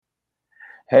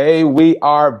Hey, we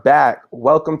are back.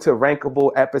 Welcome to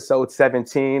Rankable episode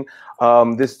 17.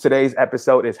 Today's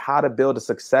episode is how to build a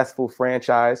successful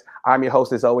franchise. I'm your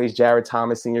host, as always, Jared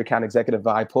Thomas, Senior Account Executive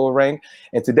at iPullRank.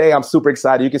 And today I'm super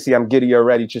excited. You can see I'm giddy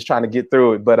already, just trying to get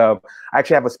through it. But I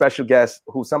actually have a special guest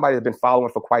who somebody has been following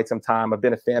for quite some time. I've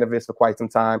been a fan of his for quite some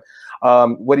time.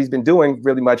 What he's been doing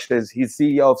really much is he's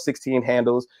CEO of 16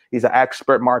 Handles. He's an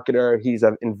expert marketer. He's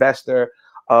an investor.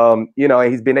 And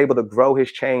he's been able to grow his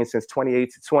chain since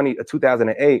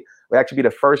 2008. Would actually be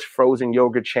the first frozen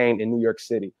yogurt chain in New York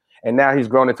City. And now he's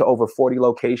grown into over 40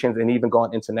 locations and even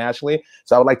gone internationally.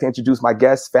 So I would like to introduce my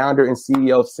guest, founder and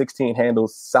CEO of 16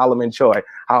 Handles, Solomon Choi.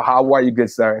 How are you, good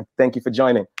sir? And thank you for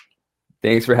joining.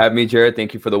 Thanks for having me, Jared.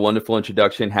 Thank you for the wonderful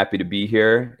introduction. Happy to be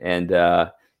here. And,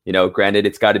 granted,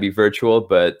 it's got to be virtual,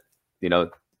 but,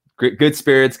 good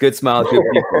spirits, good smiles, good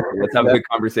people. Let's have a good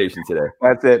conversation today.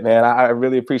 That's it, man. I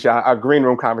really appreciate it. Our green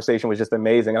room conversation was just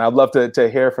amazing. And I'd love to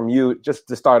hear from you just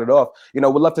to start it off. We'd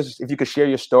love to, if you could share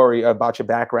your story about your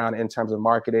background in terms of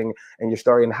marketing and your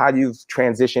story and how you've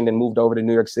transitioned and moved over to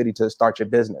New York City to start your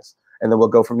business. And then we'll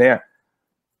go from there.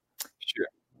 Sure.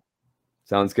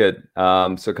 Sounds good.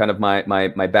 So kind of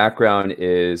my background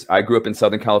is I grew up in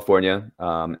Southern California,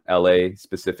 LA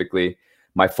specifically.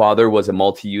 My father was a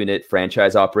multi-unit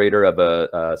franchise operator of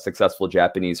a successful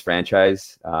Japanese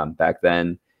franchise back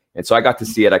then. And so I got to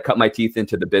see it. I cut my teeth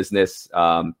into the business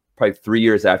probably 3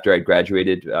 years after I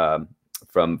graduated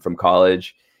from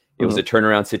college. It was a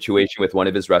turnaround situation with one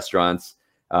of his restaurants.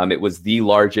 It was the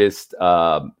largest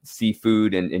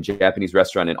seafood and Japanese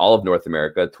restaurant in all of North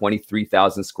America,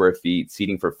 23,000 square feet,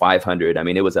 seating for 500. I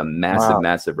mean, it was a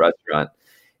massive restaurant.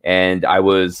 And I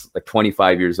was like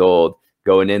 25 years old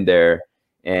going in there.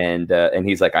 And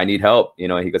he's like, I need help. He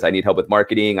goes, I need help with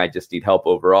marketing. I just need help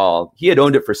overall. He had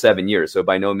owned it for 7 years. So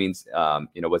by no means,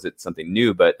 was it something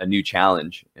new, but a new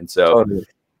challenge. And so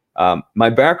my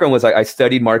background was I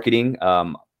studied marketing,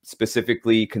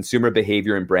 specifically consumer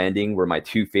behavior and branding were my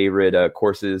two favorite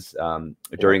courses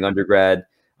during undergrad.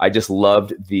 I just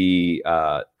loved the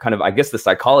the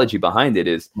psychology behind it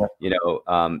is,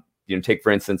 take,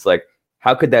 for instance, like,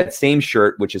 how could that same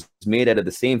shirt, which is made out of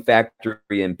the same factory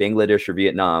in Bangladesh or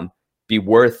Vietnam, be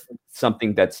worth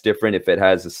something that's different if it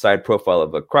has a side profile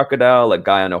of a crocodile, a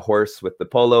guy on a horse with the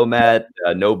polo mat,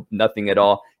 nothing at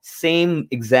all, same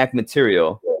exact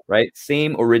material, right?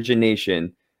 Same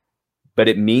origination, but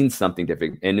it means something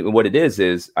different. And what it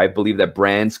is I believe that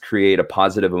brands create a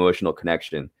positive emotional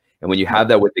connection. And when you have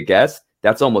that with the guest,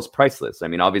 that's almost priceless. I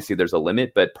mean, obviously there's a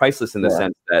limit, but priceless in the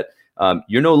sense that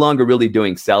you're no longer really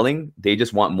doing selling. They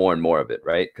just want more and more of it,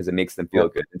 right? Because it makes them feel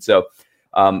good. And so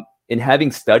in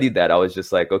having studied that, I was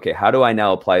just like, okay, how do I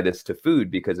now apply this to food?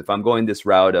 Because if I'm going this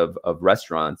route of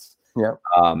restaurants,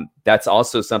 that's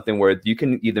also something where you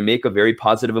can either make a very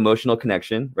positive emotional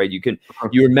connection, right?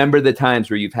 You remember the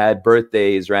times where you've had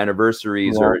birthdays or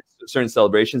anniversaries or certain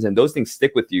celebrations, and those things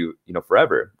stick with you,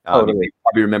 forever. You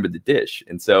probably remember the dish.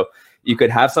 And so you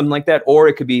could have something like that, or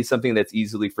it could be something that's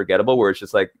easily forgettable where it's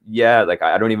just like,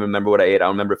 I don't even remember what I ate. I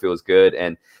don't remember if it was good.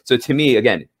 And so to me,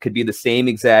 again, it could be the same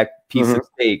exact piece of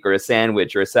steak or a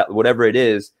sandwich or whatever it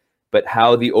is, but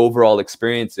how the overall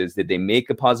experience is, did they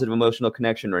make a positive emotional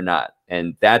connection or not?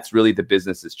 And that's really the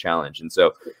business's challenge. And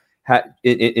so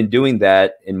in doing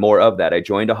that and more of that, I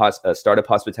joined a startup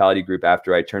hospitality group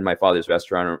after I turned my father's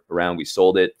restaurant around. We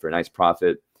sold it for a nice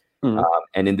profit.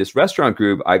 And in this restaurant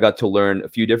group, I got to learn a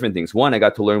few different things. One, I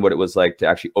got to learn what it was like to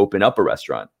actually open up a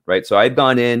restaurant, right? So I'd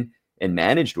gone in and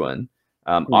managed one,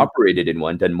 operated in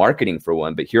one, done marketing for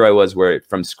one. But here I was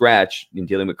from scratch in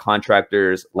dealing with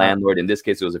contractors, landlord. In this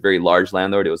case, it was a very large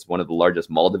landlord. It was one of the largest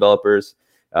mall developers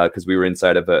because we were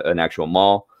inside of an actual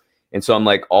mall. And so I'm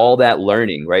like, all that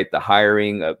learning, right? The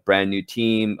hiring a brand new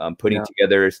team, putting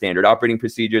together standard operating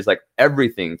procedures, like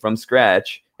everything from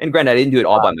scratch. And granted, I didn't do it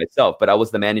all by myself, but I was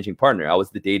the managing partner. I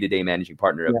was the day-to-day managing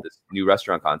partner of this new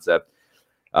restaurant concept.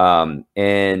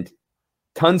 And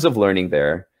tons of learning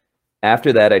there.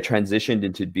 After that, I transitioned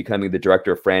into becoming the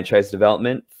director of franchise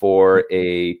development for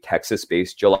a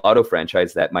Texas-based gelato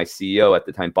franchise that my CEO at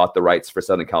the time bought the rights for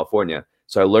Southern California.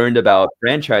 So I learned about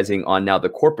franchising on now the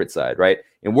corporate side, right?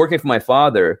 And working for my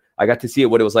father, I got to see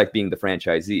what it was like being the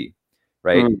franchisee,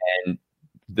 right? And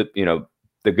the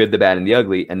good, the bad, and the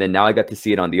ugly. And then now I got to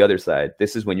see it on the other side.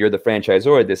 This is when you're the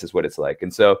franchisor, this is what it's like.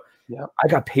 And so I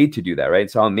got paid to do that, right?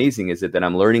 So how amazing is it that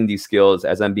I'm learning these skills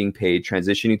as I'm being paid,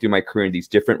 transitioning through my career in these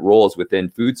different roles within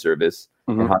food service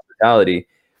and hospitality.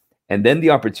 And then the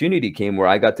opportunity came where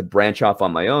I got to branch off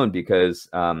on my own because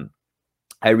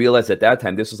I realized at that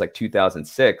time, this was like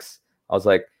 2006. I was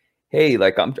like, hey,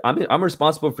 like I'm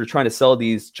responsible for trying to sell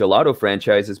these gelato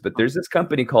franchises, but there's this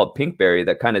company called Pinkberry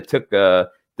that kind of took the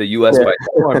US by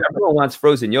storm. Everyone wants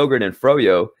frozen yogurt and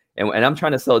froyo. And I'm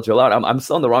trying to sell gelato. I'm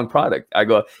selling the wrong product. I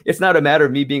go, it's not a matter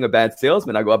of me being a bad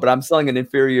salesman. I go, but I'm selling an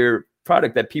inferior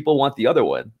product that people want the other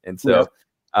one. And so,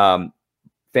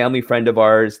 family friend of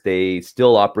ours, they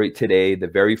still operate today. The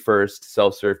very first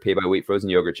self-serve pay-by-weight frozen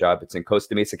yogurt shop. It's in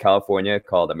Costa Mesa, California,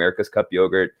 called America's Cup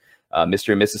Yogurt.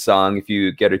 Mr. and Mrs. Song, if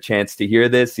you get a chance to hear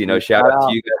this, shout out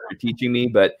to you guys for teaching me.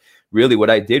 But really what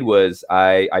I did was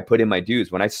I put in my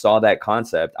dues. When I saw that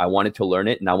concept, I wanted to learn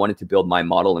it, and I wanted to build my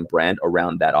model and brand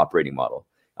around that operating model.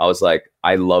 I was like,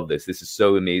 I love this. This is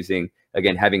so amazing.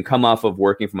 Again, having come off of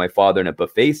working for my father in a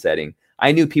buffet setting,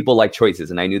 I knew people like choices,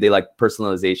 and I knew they like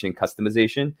personalization,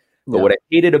 customization. But what I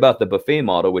hated about the buffet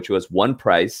model, which was one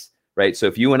price, right? So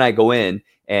if you and I go in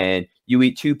and you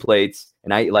eat 2 plates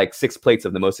and I eat like 6 plates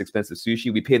of the most expensive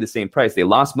sushi, we pay the same price. They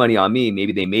lost money on me.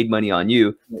 Maybe they made money on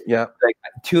you. Yeah. Like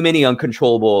too many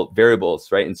uncontrollable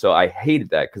variables, right? And so I hated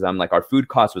that because I'm like, our food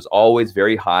cost was always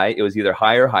very high. It was either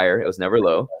high or higher. It was never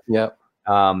low. Yeah.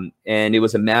 And it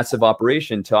was a massive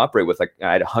operation to operate with. Like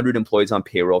I had 100 employees on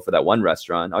payroll for that one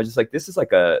restaurant. I was just like, this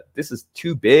is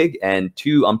too big and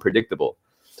too unpredictable.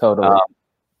 Totally.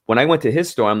 When I went to his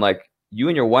store, I'm like, you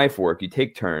and your wife work, you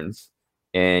take turns,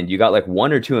 and you got like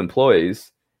 1 or 2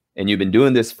 employees, and you've been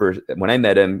doing this for, when I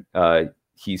met him,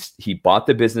 he bought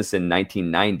the business in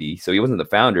 1990. So he wasn't the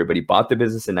founder, but he bought the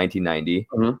business in 1990.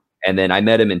 Mm-hmm. And then I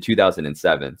met him in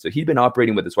 2007. So he'd been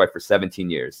operating with his wife for 17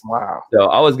 years. Wow.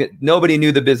 So nobody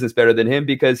knew the business better than him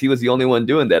because he was the only one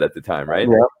doing that at the time. Right.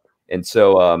 Yeah. And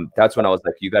so that's when I was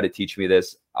like, you got to teach me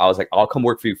this. I was like, I'll come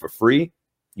work for you for free.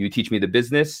 You teach me the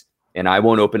business and I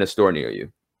won't open a store near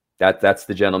you. That's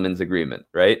the gentleman's agreement,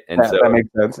 right? And so that makes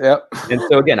sense. Yep. And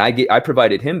so again, I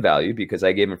provided him value because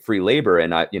I gave him free labor,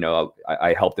 and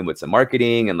I helped him with some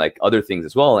marketing and like other things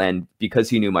as well. And because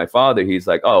he knew my father, he's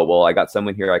like, oh well, I got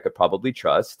someone here I could probably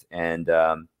trust. And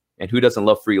who doesn't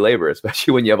love free labor,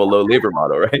 especially when you have a low labor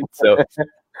model, right?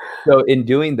 So in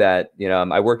doing that,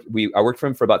 I worked for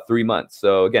him for about 3 months.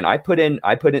 So again, I put in.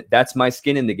 That's my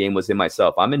skin in the game, was in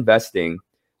myself. I'm investing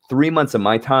 3 months of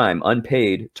my time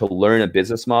unpaid to learn a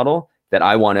business model that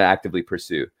I want to actively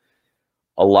pursue.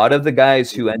 A lot of the guys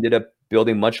who ended up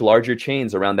building much larger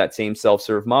chains around that same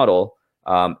self-serve model,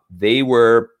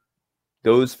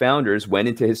 those founders went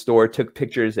into his store, took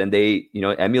pictures, and they,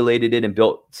 emulated it and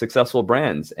built successful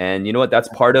brands. And you know what? That's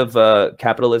part of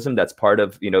capitalism. That's part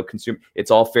of, consumer.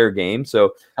 It's all fair game.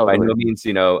 So by no means,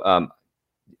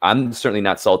 I'm certainly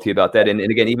not salty about that. And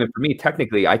again, even for me,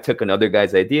 technically, I took another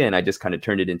guy's idea and I just kind of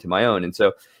turned it into my own. And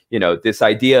so, this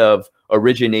idea of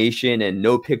origination and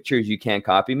no pictures, you can't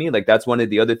copy me. Like that's one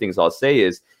of the other things I'll say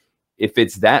is, if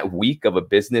it's that weak of a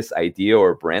business idea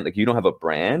or a brand, like you don't have a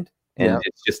brand and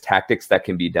it's just tactics that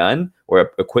can be done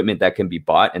or equipment that can be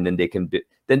bought, and then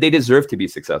then they deserve to be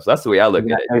successful. That's the way I look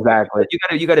at it. Exactly.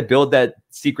 You got to build that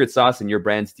secret sauce in your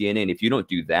brand's DNA. And if you don't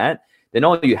do that, then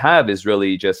all you have is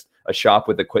really just a shop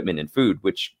with equipment and food,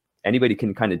 which anybody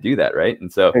can kind of do that, right?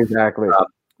 And so exactly.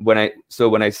 When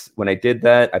I did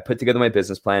that, I put together my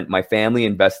business plan. My family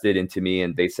invested into me,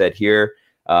 and they said, here,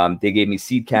 they gave me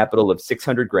seed capital of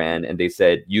 $600,000, and they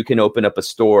said, you can open up a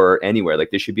store anywhere.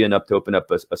 Like this should be enough to open up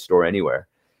a store anywhere.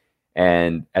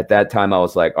 And at that time, I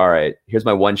was like, all right, here's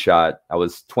my one shot. I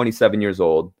was 27 years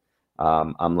old.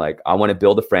 I'm like, I want to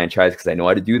build a franchise because I know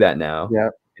how to do that now. Yeah.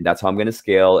 And that's how I'm going to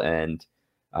scale. And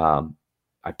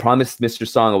I promised Mr.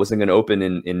 Song I wasn't going to open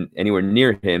in anywhere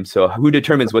near him. So who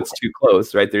determines what's too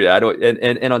close, right? There,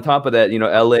 and on top of that,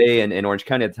 LA and Orange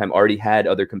County at the time already had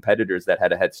other competitors that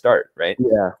had a head start, right?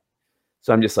 Yeah.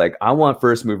 So I'm just like, I want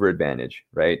first mover advantage,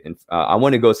 right? And I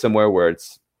want to go somewhere where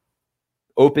it's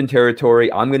open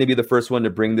territory. I'm going to be the first one to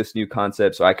bring this new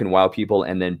concept so I can wow people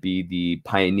and then be the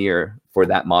pioneer for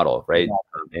that model, right?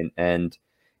 Yeah.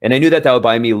 And I knew that would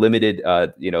buy me limited,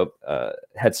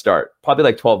 head start, probably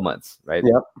like 12 months, right?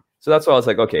 Yep. So that's why I was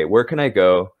like, okay, where can I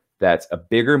go that's a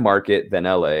bigger market than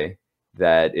LA,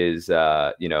 that is,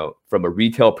 from a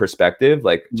retail perspective,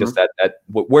 like just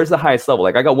where's the highest level?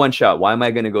 Like I got one shot. Why am I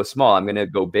going to go small? I'm going to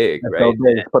go big, right? Go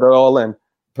big. Put it all in.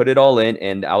 Put it all in.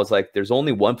 And I was like, there's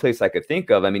only one place I could think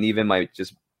of. I mean, even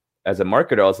as a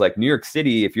marketer, I was like, New York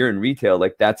City, if you're in retail,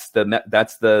 like that's the Mecca.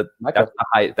 That's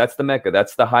the Mecca.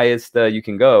 That's the highest you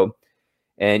can go.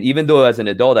 And even though as an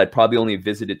adult, I'd probably only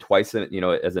visited twice, as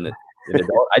an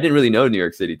adult, I didn't really know New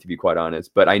York City, to be quite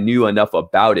honest, but I knew enough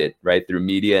about it, right, through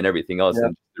media and everything else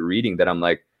and through reading, that I'm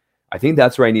like, I think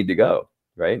that's where I need to go,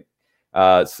 right?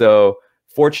 So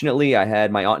fortunately, I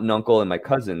had my aunt and uncle and my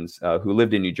cousins who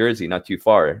lived in New Jersey, not too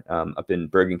far, up in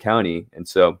Bergen County. And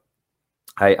so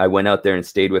I went out there and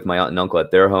stayed with my aunt and uncle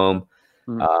at their home.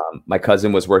 My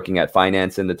cousin was working at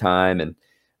finance in the time. And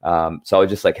so I was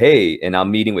just like, hey, and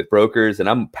I'm meeting with brokers and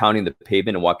I'm pounding the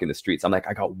pavement and walking the streets. I'm like,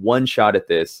 I got one shot at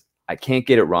this. I can't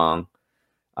get it wrong.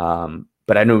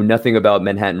 But I know nothing about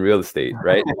Manhattan real estate,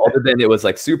 right? Other than it was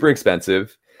like super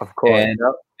expensive. Of course.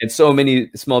 And so many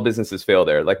small businesses fail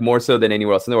there, like more so than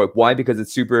anywhere else in the world. Why? Because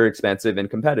it's super expensive and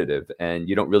competitive and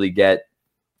you don't really get,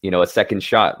 a second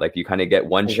shot. Like you kind of get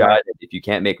one shot. If you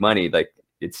can't make money, like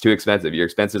it's too expensive. Your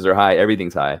expenses are high.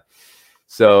 Everything's high.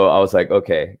 So I was like,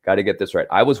 okay, got to get this right.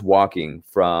 I was walking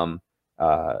from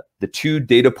the 2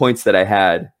 data points that I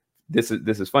had. This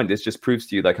is fun. This just proves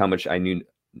to you like how much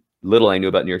little I knew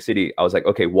about New York City. I was like,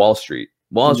 okay, Wall Street,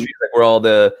 like where all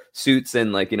the suits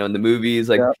and like, in the movies,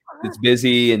 like it's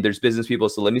busy and there's business people.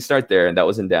 So let me start there. And that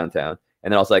was in downtown.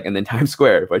 And then I was like, and then Times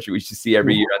Square, which we should see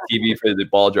every year on TV for the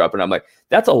ball drop. And I'm like,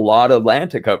 that's a lot of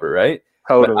land to cover, right?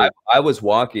 Totally. But I was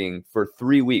walking for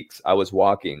 3 weeks. I was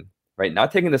walking, right?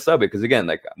 Not taking the subway. Because again,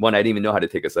 like one, I didn't even know how to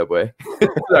take a subway. Quite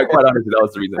honestly, that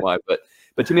was the reason why. But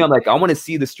to me, I'm like, I want to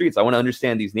see the streets. I want to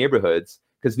understand these neighborhoods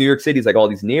because New York City is like all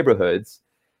these neighborhoods.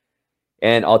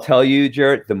 And I'll tell you,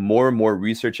 Jarrett, the more and more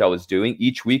research I was doing,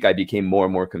 each week I became more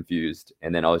and more confused.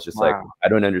 And then I was just like, I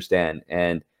don't understand.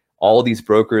 And all these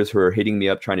brokers who are hitting me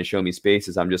up trying to show me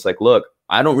spaces, I'm just like, look,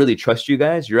 I don't really trust you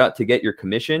guys. You're out to get your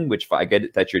commission, which if I get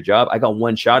it, that's your job. I got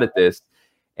one shot at this.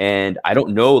 And I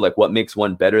don't know like what makes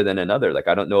one better than another. Like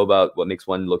I don't know about what makes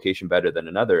one location better than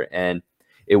another. And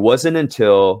it wasn't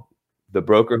until the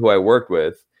broker who I worked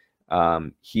with,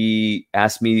 he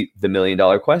asked me the $1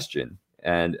 million question.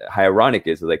 And how ironic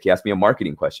is it? Like he asked me a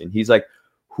marketing question. He's like,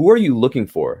 who are you looking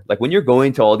for? Like when you're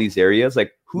going to all these areas,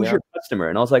 like who's your customer?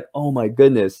 And I was like, oh my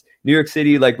goodness, New York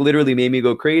City like literally made me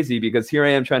go crazy because here I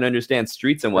am trying to understand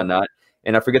streets and whatnot.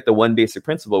 And I forget the one basic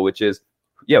principle, which is,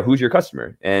 who's your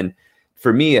customer? And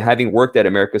for me, having worked at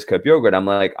America's Cup Yogurt, I'm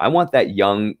like, I want that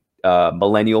young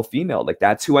millennial female. Like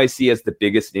that's who I see as the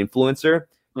biggest influencer,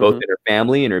 both in her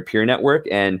family and her peer network.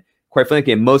 And quite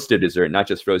frankly, most of dessert, not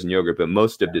just frozen yogurt, but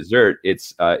most of dessert, it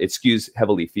skews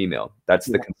heavily female. That's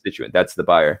the constituent. That's the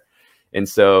buyer. And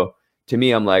so to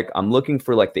me, I'm like, I'm looking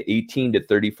for like the 18 to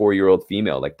 34-year-old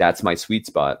female. Like that's my sweet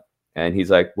spot. And he's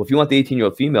like, well, if you want the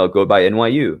 18-year-old female, go by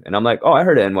NYU. And I'm like, oh, I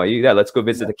heard of NYU. Yeah, let's go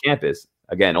visit the campus.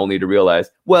 Again, only to realize,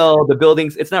 well, the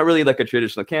buildings, it's not really like a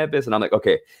traditional campus. And I'm like,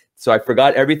 okay. So I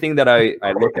forgot everything that I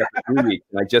looked at for 3 weeks.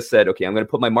 And I just said, okay, I'm going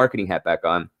to put my marketing hat back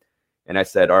on. And I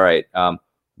said, all right,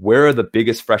 where are the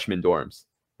biggest freshman dorms,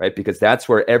 right? Because that's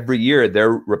where every year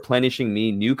they're replenishing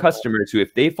me new customers who,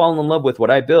 if they fall in love with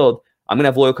what I build, I'm going to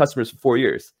have loyal customers for 4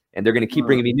 years and they're going to keep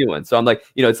bringing me new ones. So I'm like,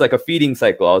 it's like a feeding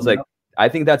cycle. I was like, I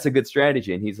think that's a good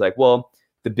strategy. And he's like, well,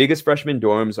 the biggest freshman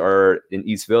dorms are in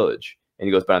East Village. And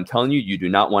he goes, but I'm telling you, you do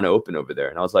not want to open over there.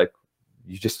 And I was like,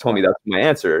 you just told me that's my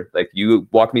answer. Like you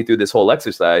walked me through this whole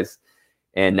exercise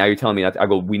and now you're telling me not to. I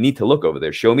go, we need to look over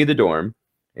there. Show me the dorm.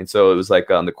 And so it was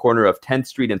like on the corner of 10th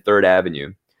Street and 3rd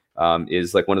Avenue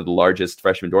is like one of the largest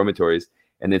freshman dormitories.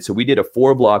 And then so we did a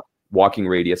 4-block walking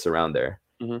radius around there.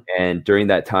 And during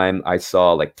that time, I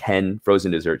saw like 10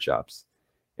 frozen dessert shops.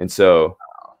 And so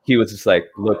he was just like,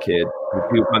 look, kid,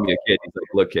 he would call me a kid. He's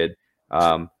like, look, kid.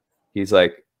 He's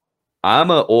like,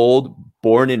 I'm an old,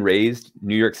 born and raised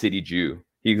New York City Jew.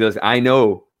 He goes, I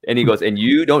know. And he goes, and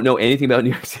you don't know anything about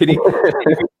New York City.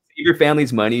 Your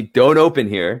family's money, don't open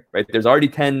here, right? There's already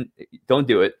 10, don't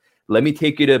do it. Let me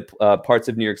take you to parts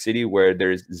of New York City where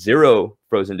there's 0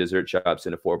 frozen dessert shops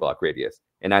in a 4-block radius.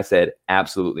 And I said,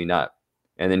 absolutely not.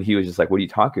 And then he was just like, what are you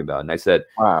talking about? And I said,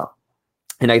 wow.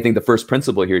 And I think the first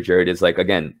principle here, Jared, is like,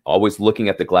 again, always looking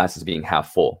at the glass as being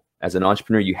half full. As an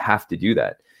entrepreneur, you have to do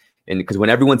that. And because when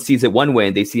everyone sees it one way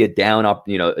and they see a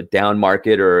down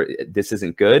market or this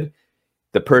isn't good,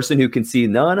 the person who can see,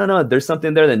 no, there's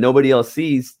something there that nobody else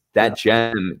sees, that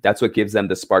gem, that's what gives them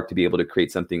the spark to be able to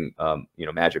create something,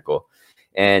 magical.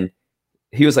 And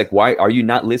he was like, why are you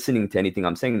not listening to anything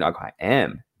I'm saying? Like, I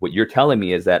am. What you're telling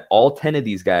me is that all 10 of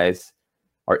these guys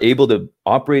are able to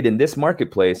operate in this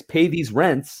marketplace, pay these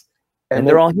rents, and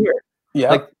they're all here.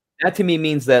 Yeah. Like that to me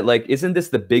means that like, isn't this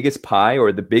the biggest pie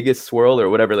or the biggest swirl or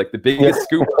whatever, like the biggest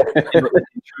scoop in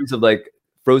terms of like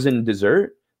frozen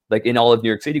dessert, like in all of New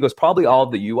York City? He goes, probably all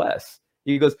of the US.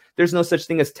 He goes, there's no such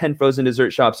thing as 10 frozen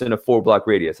dessert shops in a 4-block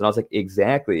radius. And I was like,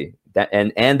 exactly. That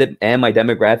and my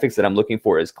demographics that I'm looking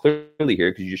for is clearly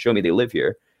here because you show me they live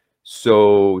here.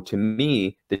 So to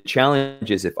me, the challenge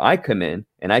is if I come in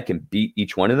and I can beat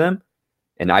each one of them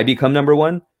and I become number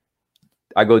one,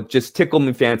 I go, just tickle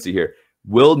me fancy here.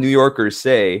 Will New Yorkers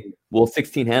say, well,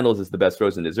 16 Handles is the best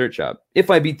frozen dessert shop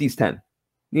if I beat these 10? And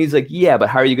he's like, yeah, but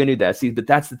how are you going to do that? See, but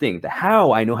that's the thing. The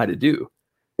how I know how to do.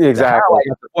 Exactly. I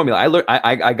got the formula. I learned.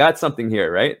 I got something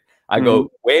here, right? I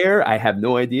go where, I have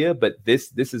no idea, but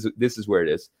this is where it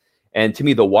is. And to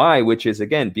me, the why, which is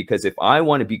again, because if I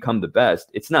want to become the best,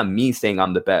 it's not me saying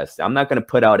I'm the best. I'm not going to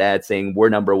put out ads saying we're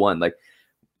number one. Like,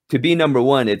 to be number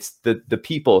one, it's the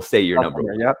people say you're number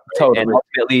one. Yep, right? totally. And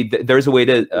ultimately, there's a way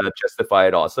to justify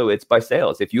it also. It's by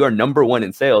sales. If you are number one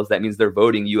in sales, that means they're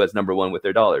voting you as number one with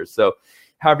their dollars. So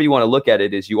however you want to look at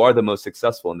it, is you are the most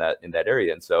successful in that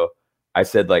area. And so I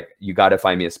said, like, you got to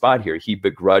find me a spot here. He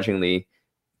begrudgingly,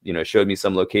 showed me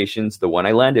some locations. The one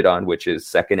I landed on, which is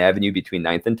 2nd Avenue between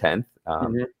 9th and 10th.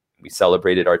 We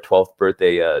celebrated our 12th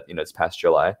birthday, this past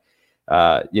July.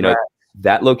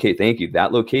 That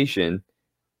location,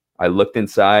 I looked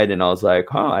inside and I was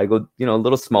like, I go, a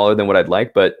little smaller than what I'd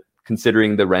like, but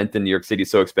considering the rent in New York City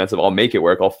is so expensive, I'll make it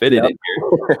work. I'll fit it in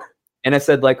here. And I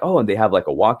said, like, and they have like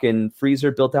a walk-in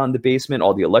freezer built out in the basement.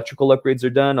 All the electrical upgrades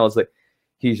are done. I was like,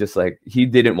 he's just like, he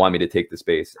didn't want me to take the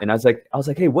space. And I was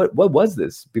like, hey, what was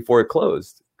this before it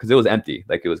closed? Because it was empty,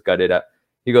 like it was gutted up.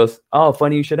 He goes, oh,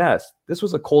 funny you should ask. This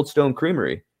was a Cold Stone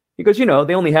Creamery. He goes,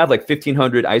 they only have like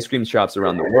 1,500 ice cream shops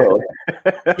around the world.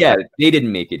 Yeah, they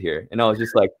didn't make it here. And I was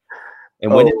just like,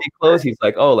 and when did they close? He's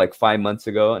like, like 5 months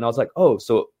ago. And I was like,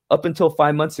 so up until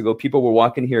 5 months ago, people were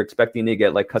walking here expecting to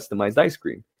get like customized ice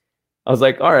cream. I was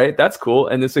like, all right, that's cool.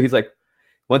 And then so he's like,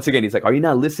 once again, he's like, are you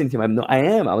not listening to him? I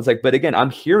am. I was like, but again, I'm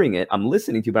hearing it. I'm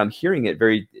listening to you, but I'm hearing it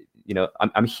very,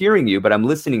 I'm hearing you, but I'm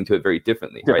listening to it very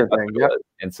differently. Right?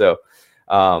 And so,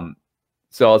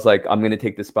 so I was like, I'm going to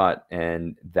take the spot.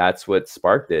 And that's what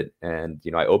sparked it. And,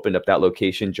 I opened up that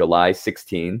location July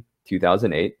 16,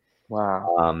 2008.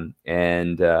 Wow.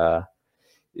 And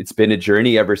it's been a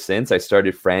journey ever since. I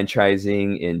started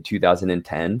franchising in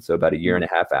 2010. So about a year and a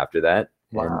half after that.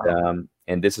 Wow.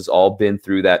 And this has all been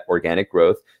through that organic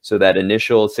growth. So that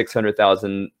initial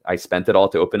 600,000, I spent it all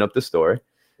to open up the store.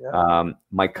 Yeah.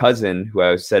 My cousin, who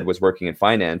I said was working in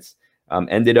finance,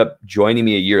 ended up joining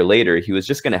me a year later. He was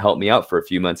just going to help me out for a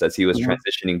few months as he was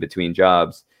transitioning between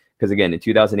jobs. Because again, in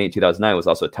 2008, 2009 was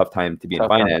also a tough time to be in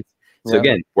finance. So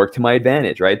again, work to my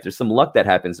advantage, right? There's some luck that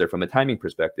happens there from a timing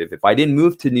perspective. If I didn't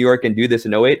move to New York and do this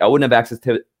in 2008, I wouldn't have access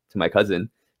to my cousin,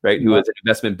 right? Who was an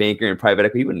investment banker and private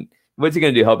equity. What's he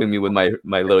going to do helping me with my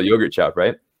little yogurt shop,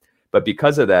 right? But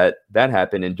because of that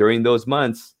happened. And during those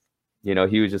months, he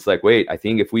was just like, wait, I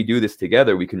think if we do this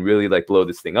together, we can really like blow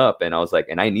this thing up. And I was like,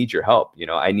 and I need your help.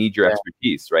 I need your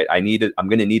expertise, right? I'm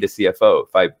going to need a CFO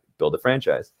if I build a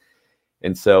franchise.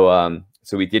 And so,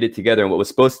 so we did it together. And what was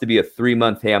supposed to be a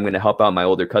 3-month, hey, I'm going to help out my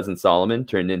older cousin Solomon,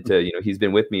 turned into, he's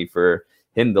been with me for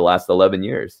him the last 11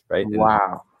 years, right? And,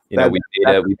 wow. we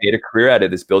made a career out of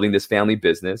this, building this family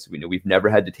business. We've never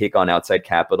had to take on outside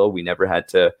capital. We never had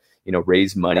to,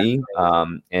 raise money.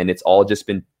 And it's all just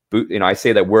been, I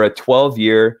say that we're a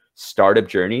 12-year startup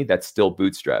journey that's still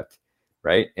bootstrapped,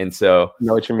 right? And so, I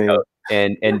know what you mean.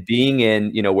 And being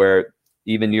in, where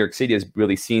even New York City has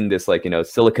really seen this, like,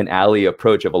 Silicon Alley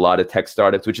approach of a lot of tech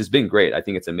startups, which has been great. I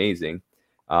think it's amazing.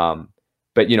 But,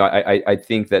 I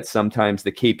think that sometimes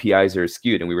the KPIs are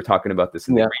skewed. And we were talking about this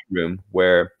in the green room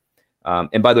where,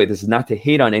 and by the way, this is not to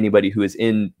hate on anybody who is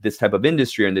in this type of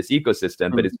industry or in this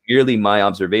ecosystem, but it's merely my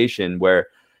observation where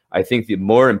I think the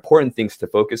more important things to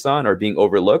focus on are being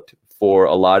overlooked for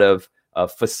a lot of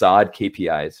facade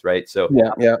KPIs, right? So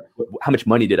how much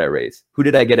money did I raise? Who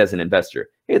did I get as an investor?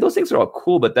 Hey, those things are all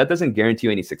cool, but that doesn't guarantee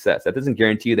you any success. That doesn't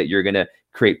guarantee you that you're going to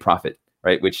create profit,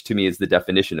 right? Which to me is the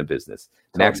definition of business.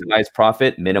 Maximize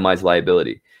profit, minimize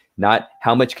liability. Not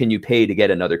how much can you pay to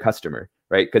get another customer,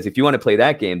 right? Because if you want to play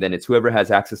that game, then it's whoever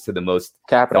has access to the most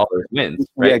capital dollars wins,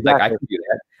 right? Yeah, exactly. Like I can do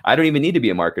that. I don't even need to be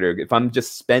a marketer if I'm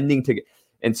just spending to.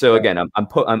 And so again,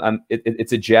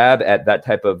 it's a jab at that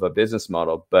type of a business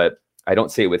model, but I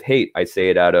don't say it with hate. I say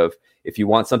it out of, if you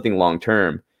want something long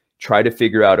term, try to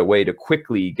figure out a way to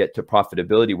quickly get to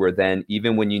profitability where then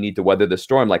even when you need to weather the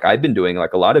storm, like I've been doing,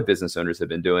 like a lot of business owners have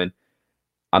been doing,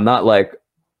 I'm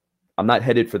not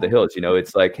headed for the hills.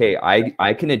 It's like, hey,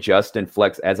 I can adjust and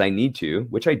flex as I need to,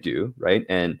 which I do, right?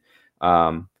 And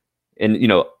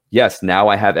yes, now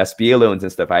I have SBA loans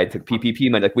and stuff. I took PPP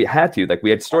money, like we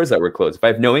had stores that were closed. If I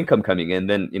have no income coming in,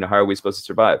 then how are we supposed to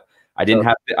survive? I didn't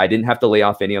have to lay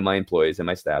off any of my employees and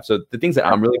my staff. So the things that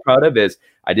I'm really proud of is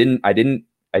I didn't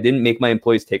make my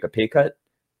employees take a pay cut.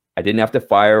 I didn't have to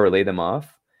fire or lay them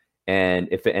off. And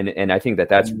I think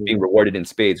that's being rewarded in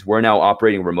spades. We're now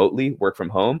operating remotely, work from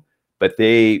home, but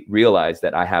they realize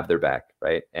that I have their back,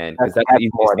 right? And because that's the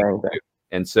easiest thing to do.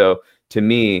 And so to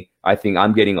me, I think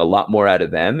I'm getting a lot more out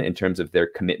of them in terms of their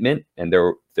commitment and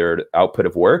their output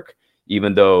of work,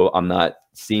 even though I'm not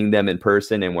seeing them in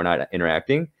person and we're not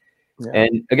interacting. Yeah.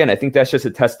 And again, I think that's just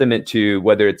a testament to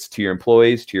whether it's to your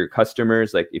employees, to your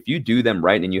customers. Like if you do them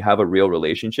right and you have a real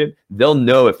relationship, they'll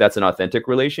know if that's an authentic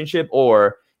relationship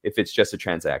or if it's just a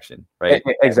transaction, right?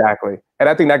 Exactly. And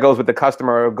I think that goes with the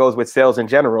customer, it goes with sales in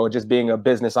general, just being a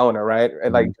business owner, right?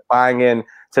 And like buying in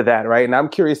to that, right? And I'm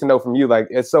curious to know from you, like,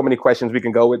 there's so many questions we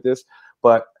can go with this,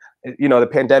 but you know, the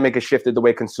pandemic has shifted the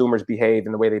way consumers behave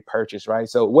and the way they purchase, right?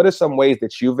 So what are some ways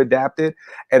that you've adapted?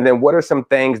 And then what are some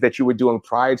things that you were doing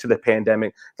prior to the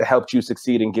pandemic that helped you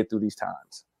succeed and get through these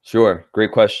times? Sure.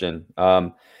 Great question.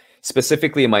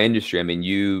 Specifically in my industry, I mean,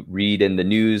 you read in the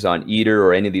news on Eater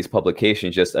or any of these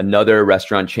publications, just another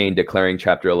restaurant chain declaring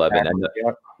Chapter 11. And,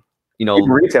 you know, even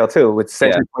retail too, with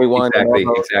Century 21.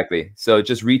 Exactly. So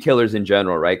just retailers in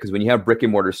general, right? Because when you have brick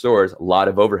and mortar stores, a lot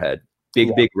of overhead,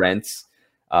 big rents,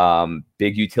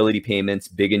 big utility payments,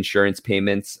 big insurance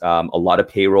payments, a lot of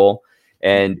payroll.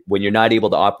 And when you're not able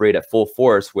to operate at full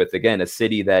force with, again, a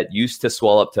city that used to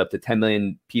swell up to 10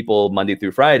 million people Monday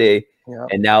through Friday,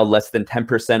 and now less than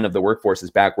 10% of the workforce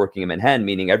is back working in Manhattan,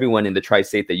 meaning everyone in the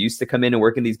tri-state that used to come in and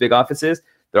work in these big offices,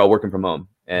 they're all working from home.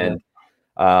 And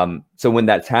so when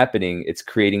that's happening, it's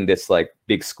creating this like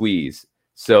big squeeze.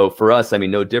 So for us, I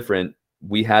mean, no different.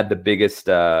 We had the biggest,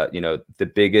 I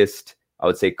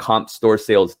would say, comp store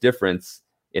sales difference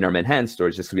in our Manhattan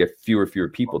stores, just because we have fewer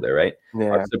people there, right?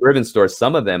 Our suburban stores,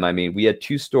 some of them, I mean, we had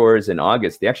 2 stores in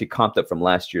August. They actually comped up from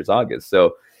last year's August.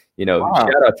 So, you know,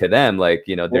 shout out to them. Like,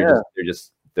 you know, they're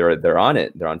on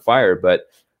it. They're on fire. But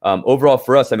overall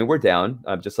for us, I mean, we're down,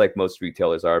 just like most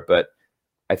retailers are. But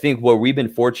I think where we've been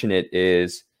fortunate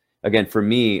is, again, for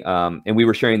me, and we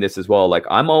were sharing this as well, like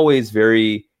I'm always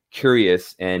very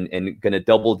curious and going to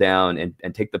double down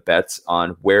and take the bets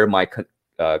on where my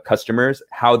customers,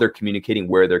 how they're communicating,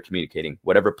 where they're communicating,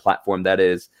 whatever platform that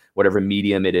is, whatever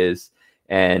medium it is.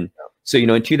 And so, you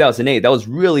know, in 2008, that was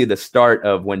really the start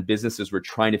of when businesses were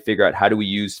trying to figure out, how do we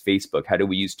use Facebook? How do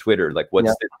we use Twitter? Like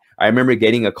I remember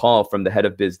getting a call from the head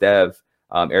of biz dev,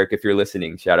 Eric, if you're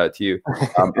listening, shout out to you,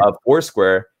 of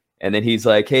Foursquare. And then he's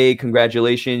like, hey,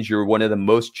 congratulations. You're one of the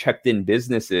most checked in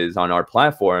businesses on our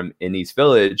platform in East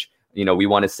Village. You know, we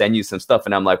want to send you some stuff.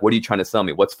 And I'm like, what are you trying to sell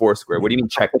me? What's Foursquare? What do you mean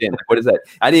checked in? Like, what is that?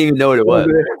 I didn't even know what it was.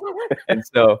 And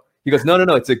so he goes, no,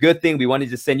 it's a good thing. We wanted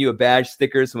to send you a badge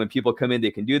sticker. So when people come in,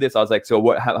 they can do this. I was like,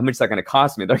 so how much is that going to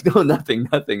cost me? They're like, no, nothing.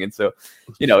 And so,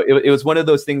 you know, it was one of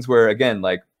those things where, again,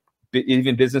 like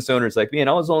even business owners like me, and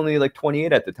I was only like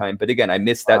 28 at the time. But again, I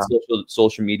missed that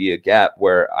social media gap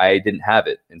where I didn't have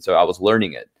it. And so I was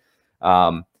learning it.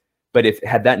 But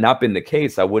had that not been the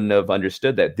case, I wouldn't have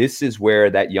understood that this is where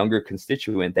that younger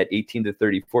constituent, that 18 to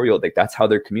 34-year-old, like that's how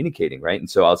they're communicating, right? And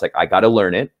so I was like, I got to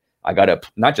learn it. I got to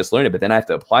not just learn it, but then I have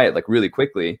to apply it like really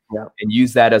quickly and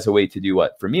use that as a way to do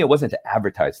what? For me, it wasn't to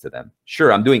advertise to them.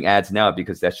 Sure, I'm doing ads now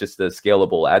because that's just the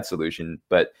scalable ad solution.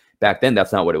 But back then,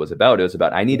 that's not what it was about. It was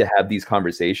about, I need to have these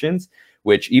conversations,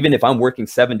 which even if I'm working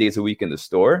 7 days a week in the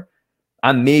store,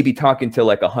 I'm maybe talking to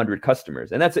like 100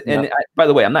 customers. And that's it. And by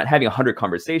the way, I'm not having 100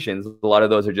 conversations. A lot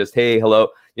of those are just, hey, hello.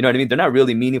 You know what I mean? They're not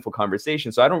really meaningful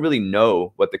conversations. So I don't really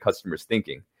know what the customer's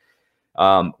thinking.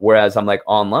 Whereas I'm like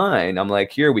online, I'm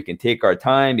like, here, we can take our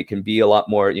time. It can be a lot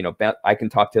more, you know, I can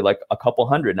talk to like a couple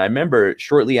hundred. And I remember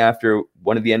shortly after,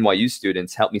 one of the NYU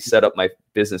students helped me set up my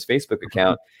business Facebook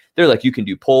account. They're like, you can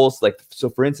do polls. Like, so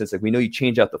for instance, like we know you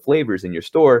change out the flavors in your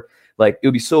store. Like, it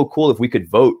would be so cool if we could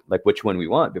vote like which one we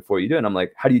want before you do it. And I'm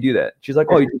like, how do you do that? She's like,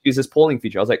 oh, you use this polling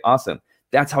feature. I was like, awesome.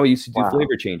 That's how I used to do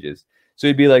flavor changes. So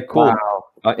it'd be like, cool.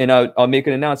 And I'll make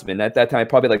an announcement. At that time,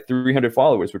 probably like 300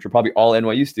 followers, which were probably all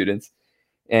NYU students.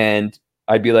 And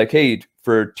I'd be like, hey,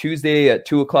 for Tuesday at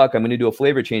 2:00, I'm going to do a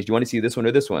flavor change. Do you want to see this one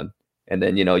or this one? And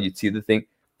then, you know, you'd see the thing.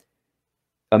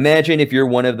 Imagine if you're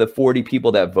one of the 40 people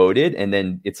that voted, and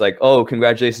then it's like, oh,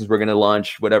 congratulations, we're going to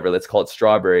launch whatever. Let's call it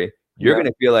strawberry. You're going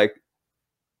to feel like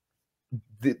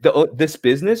this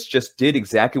business just did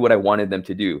exactly what I wanted them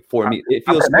to do for me. It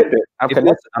feels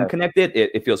I'm connected.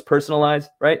 It feels personalized,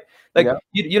 right? Like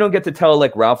you don't get to tell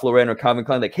like Ralph Lauren or Calvin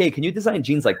Klein, like, hey, can you design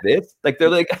jeans like this? Like they're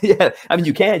like, yeah, I mean,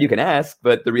 you can ask,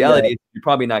 but the reality is you're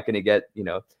probably not going to get, you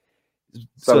know.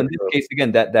 So in this case,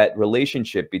 again, that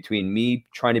relationship between me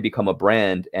trying to become a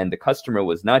brand and the customer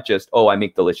was not just, oh, I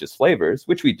make delicious flavors,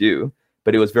 which we do,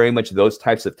 but it was very much those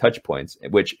types of touch points,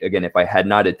 which again, if I had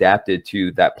not adapted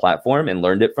to that platform and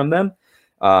learned it from them,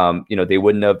 you know,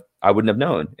 I wouldn't have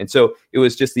known. And so it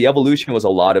was just, the evolution was a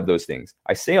lot of those things.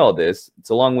 I say all this, it's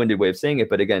a long-winded way of saying it,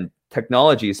 but again,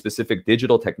 technology, specific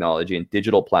digital technology and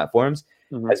digital platforms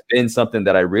has been something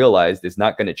that I realized is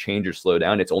not going to change or slow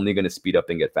down. It's only going to speed up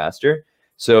and get faster.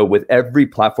 So with every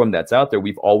platform that's out there,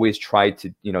 we've always tried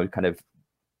to, you know, kind of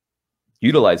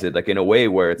utilize it like in a way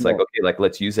where it's like, okay, like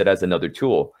let's use it as another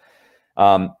tool.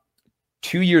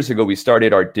 2 years ago, we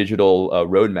started our digital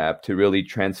roadmap to really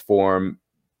transform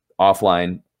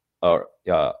offline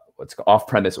what's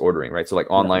off-premise ordering, right? So like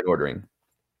online ordering.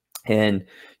 And,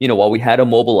 you know, while we had a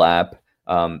mobile app,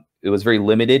 it was very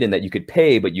limited in that you could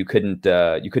pay, but you couldn't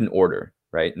order,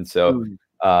 right? And so,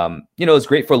 you know, it was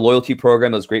great for a loyalty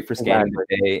program. It was great for scanning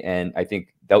the day. And I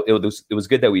think that it was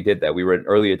good that we did that. We were an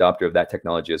early adopter of that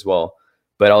technology as well.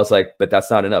 But I was like, but that's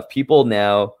not enough. People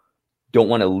now don't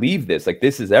want to leave this. Like,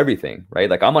 this is everything, right?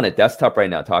 Like, I'm on a desktop right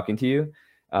now talking to you.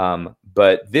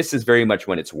 But this is very much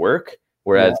when it's work.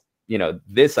 Whereas, you know,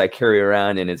 this I carry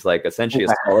around and it's like essentially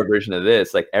a smaller version of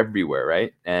this, like everywhere,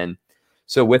 right? And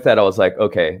so with that, I was like,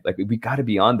 okay, like we got to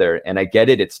be on there. And I get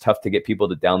it. It's tough to get people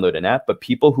to download an app, but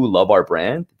people who love our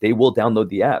brand, they will download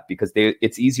the app because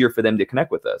it's easier for them to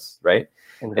connect with us, right?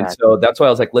 Exactly. And so that's why I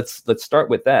was like, let's start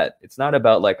with that. It's not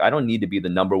about like, I don't need to be the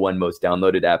 #1 most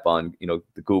downloaded app on, you know,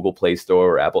 the Google Play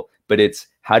Store or Apple, but it's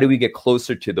how do we get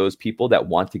closer to those people that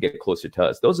want to get closer to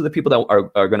us? Those are the people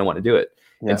that are going to want to do it.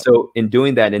 Yeah. And so in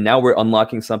doing that, and now we're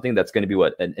unlocking something that's going to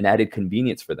be an added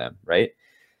convenience for them, right?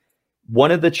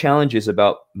 One of the challenges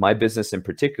about my business in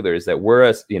particular is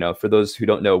that you know, for those who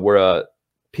don't know, we're a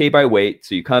pay by weight.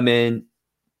 So you come in,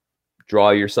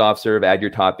 draw your soft serve, add your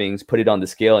toppings, put it on the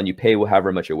scale, and you pay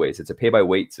however much it weighs. It's a pay by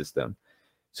weight system.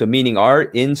 So meaning our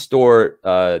in-store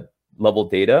level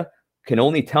data can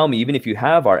only tell me, even if you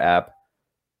have our app,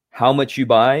 how much you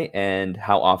buy and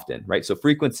how often, right? So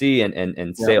frequency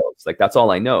and sales, like that's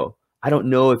all I know. I don't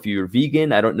know if you're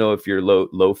vegan. I don't know if you're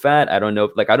low fat. I don't know,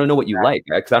 I don't know what you like,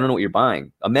 because I don't know what you're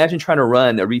buying. Imagine trying to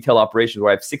run a retail operation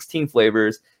where I have 16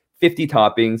 flavors, 50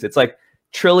 toppings. It's like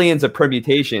trillions of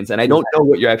permutations, and I don't know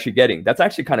what you're actually getting. That's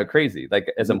actually kind of crazy.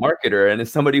 Like as a marketer and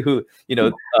as somebody who, you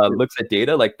know, looks at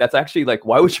data, like that's actually like,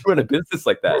 why would you run a business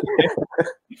like that?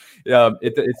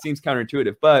 It seems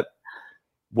counterintuitive, but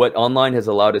what online has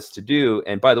allowed us to do,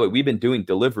 and by the way, we've been doing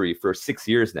delivery for 6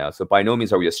 years now. So by no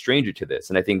means are we a stranger to this.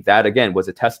 And I think that again was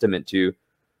a testament to,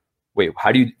 wait,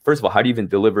 first of all, how do you even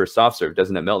deliver soft serve?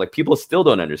 Doesn't it melt? Like people still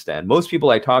don't understand. Most people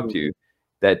I talk to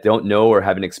that don't know or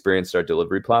haven't experienced our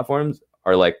delivery platforms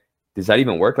are like, does that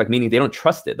even work? Like meaning they don't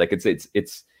trust it. Like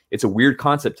it's a weird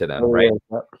concept to them, right?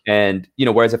 And you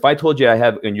know, whereas if I told you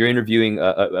and you're interviewing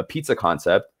a pizza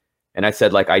concept, and I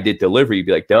said, like, I did delivery, you'd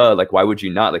be like, duh, like, why would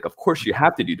you not? Like, of course you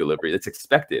have to do delivery. That's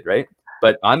expected, right?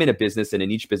 But I'm in a business and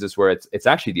in each business where it's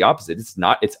actually the opposite.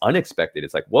 It's unexpected.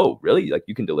 It's like, whoa, really? Like,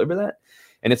 you can deliver that?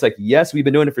 And it's like, yes, we've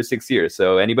been doing it for 6 years.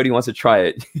 So anybody who wants to try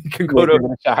it, you can go to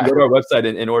our website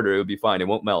and order. It'll be fine. It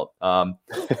won't melt. Unless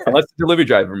the delivery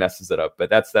driver messes it up, but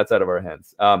that's out of our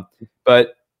hands.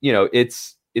 But, you know,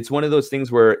 it's one of those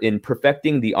things where in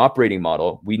perfecting the operating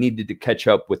model, we needed to catch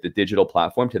up with the digital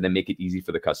platform to then make it easy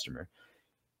for the customer.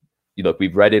 You look,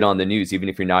 we've read it on the news, even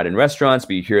if you're not in restaurants,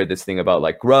 but you hear this thing about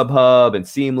like Grubhub and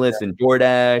Seamless and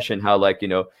DoorDash and how like, you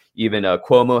know, even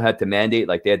Cuomo had to mandate,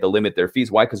 like they had to limit their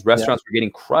fees. Why? Because restaurants were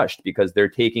getting crushed because they're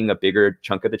taking a bigger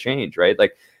chunk of the change, right?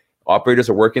 Like operators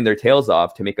are working their tails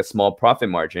off to make a small profit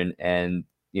margin. And,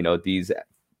 you know, these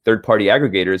third-party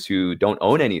aggregators who don't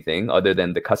own anything other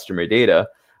than the customer data,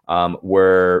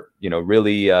 were, you know,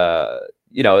 really,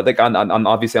 you know, like I'm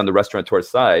obviously on the restaurateur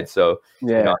side. So, you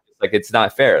know, like, it's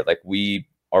not fair. Like we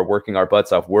are working our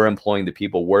butts off. We're employing the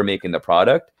people, we're making the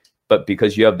product, but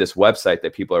because you have this website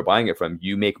that people are buying it from,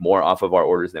 you make more off of our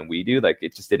orders than we do. Like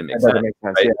it just didn't make sense.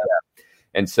 Right? Yeah.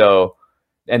 And so,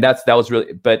 and that was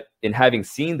really, but in having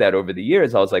seen that over the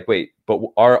years, I was like, wait, but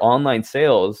our online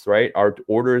sales, right? Our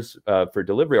orders for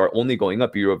delivery are only going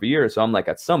up year over year. So I'm like,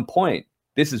 at some point,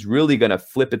 this is really going to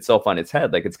flip itself on its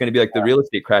head. Like it's going to be like the real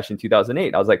estate crash in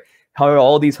 2008. I was like, how are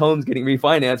all these homes getting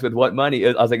refinanced with what money?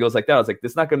 I was like, it was like that. I was like,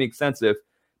 this is not going to make sense if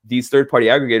these third-party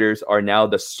aggregators are now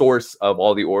the source of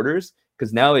all the orders,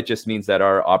 because now it just means that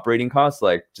our operating costs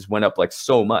like just went up like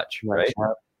so much, right?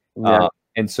 Yeah.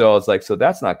 And so I was like, so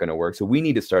that's not going to work. So we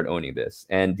need to start owning this.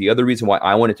 And the other reason why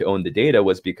I wanted to own the data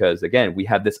was because, again, we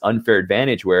have this unfair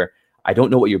advantage where I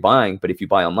don't know what you're buying, but if you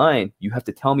buy online, you have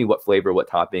to tell me what flavor, what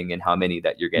topping, and how many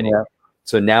that you're getting. Yeah.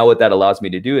 So now what that allows me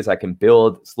to do is I can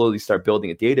slowly start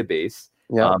building a database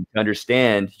to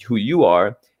understand who you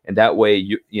are. And that way,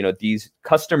 you know, these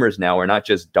customers now are not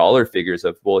just dollar figures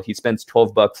of, well, he spends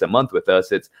 $12 a month with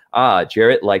us. It's,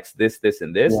 Jarrett likes this, this,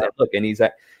 and this. Yeah. And look,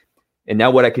 and now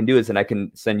what I can do is then I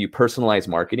can send you personalized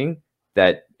marketing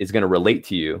that is going to relate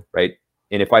to you, right?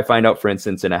 And if I find out, for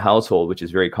instance, in a household, which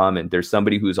is very common, there's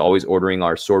somebody who's always ordering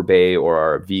our sorbet or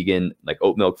our vegan, like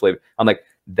oat milk flavor. I'm like,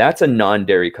 that's a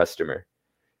non-dairy customer.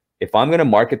 If I'm going to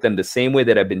market them the same way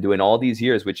that I've been doing all these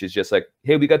years, which is just like,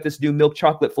 hey, we got this new milk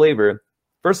chocolate flavor.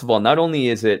 first of all, not only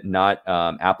is it not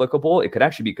applicable, it could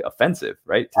actually be offensive,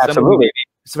 right? To Absolutely.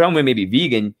 someone who may be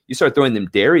vegan, you start throwing them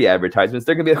dairy advertisements,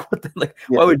 they're gonna be like, what the, like,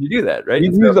 why would you do that, right?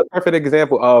 You use a perfect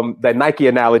example, that Nike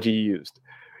analogy you used.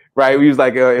 Right, we use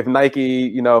like if Nike,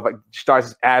 if it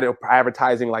starts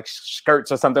advertising like skirts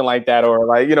or something like that, or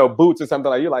like boots or something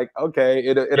like, you're like, okay,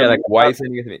 it'll like why are you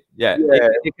sending it to me?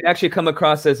 It can actually come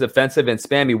across as offensive and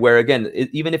spammy. Where again,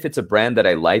 even if it's a brand that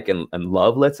I like and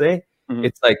love, let's say,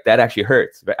 it's like that actually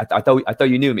hurts. Right? I thought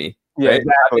you knew me. Yeah, right?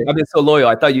 exactly. I've been so loyal.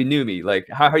 I thought you knew me. Like,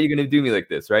 how are you going to do me like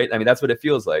this, right? I mean, that's what it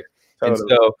feels like. Totally. And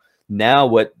so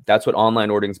now that's what online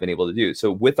ordering has been able to do. So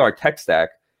with our tech stack.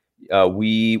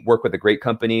 We work with a great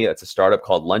company. It's a startup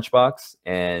called Lunchbox.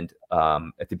 And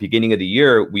at the beginning of the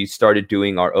year, we started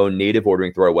doing our own native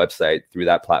ordering through our website through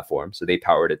that platform. So they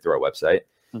powered it through our website.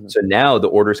 So now the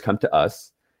orders come to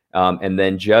us. And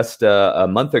then just a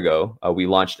month ago, we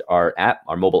launched our app,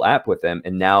 our mobile app with them.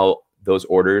 And now those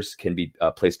orders can be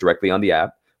placed directly on the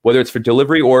app, whether it's for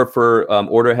delivery or for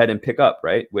order ahead and pick up,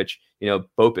 right? Which,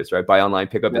 BOPIS, right? Buy online,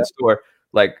 pick up in store.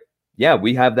 Like, yeah,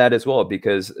 we have that as well,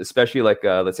 because especially like,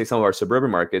 let's say some of our suburban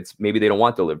markets, maybe they don't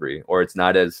want delivery or it's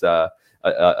not as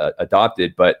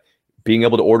adopted, but being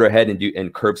able to order ahead and do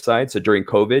curbside. So during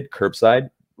COVID, curbside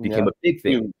became a big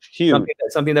thing. Huge.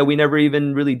 Something that we never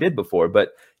even really did before,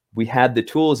 but we had the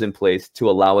tools in place to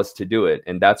allow us to do it.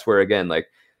 And that's where, again, like,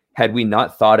 had we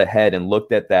not thought ahead and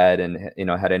looked at that and,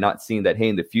 had I not seen that, hey,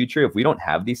 in the future, if we don't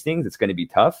have these things, it's going to be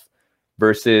tough.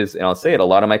 Versus, and I'll say it, a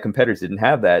lot of my competitors didn't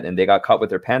have that, and they got caught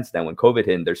with their pants down when COVID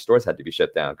hit and their stores had to be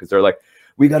shut down because they're like,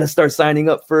 we got to start signing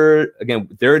up for, again,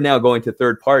 they're now going to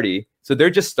third party. So they're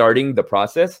just starting the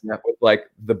process with like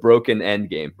the broken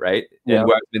end game, right? And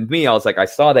with me, I was like, I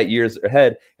saw that years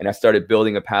ahead and I started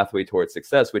building a pathway towards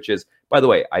success, which is, by the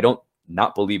way, I don't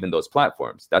not believe in those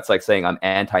platforms. That's like saying I'm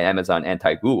anti-Amazon,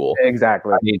 anti-Google.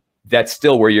 Exactly. I mean, that's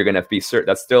still where you're going to be certain.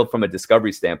 That's still from a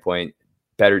discovery standpoint,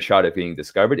 better shot of being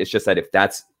discovered. It's just that if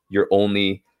that's your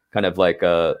only kind of like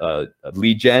a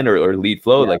lead gen or lead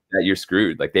flow, like that, you're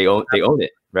screwed. Like they own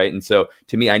it, right? And so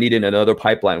to me, I needed another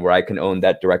pipeline where I can own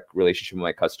that direct relationship with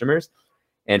my customers.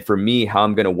 And for me, how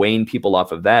I'm going to wane people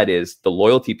off of that is the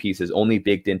loyalty piece is only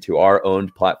baked into our own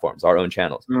platforms, our own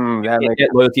channels. You can't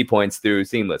get loyalty points through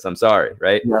Seamless. I'm sorry,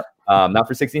 right? Not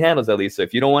for 16 handles, at least. So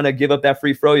if you don't want to give up that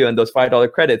free Froyo and those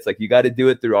 $5 credits, like you got to do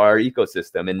it through our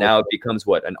ecosystem. And now it becomes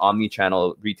an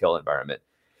omni-channel retail environment.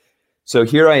 So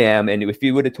here I am. And if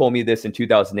you would have told me this in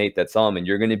 2008, that Solomon,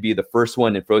 you're going to be the first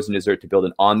one in frozen dessert to build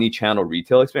an omni-channel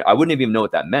retail experience, I wouldn't even know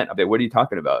what that meant. I'd be like, what are you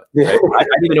talking about? Right? I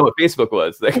didn't even know what Facebook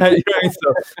was. Like,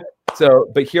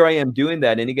 but here I am doing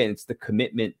that. And again, it's the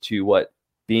commitment to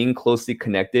being closely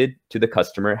connected to the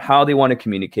customer, how they want to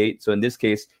communicate. So in this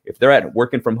case, if they're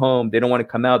working from home, they don't want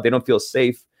to come out, they don't feel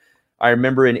safe. I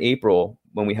remember in April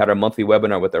when we had our monthly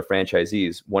webinar with our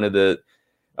franchisees, one of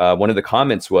the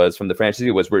comments was from the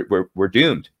franchisee was, we're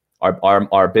doomed.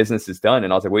 Our business is done.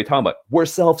 And I was like, what are you talking about? We're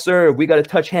self-serve. We got to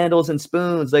touch handles and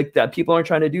spoons like that. People aren't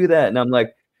trying to do that. And I'm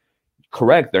like,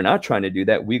 correct. They're not trying to do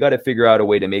that. We got to figure out a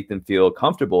way to make them feel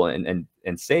comfortable and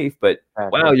safe. But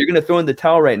wow, you're going to throw in the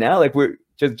towel right now. Like we're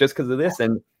just because of this.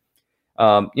 And,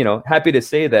 happy to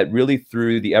say that really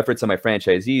through the efforts of my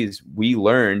franchisees, we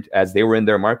learned as they were in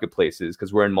their marketplaces,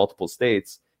 because we're in multiple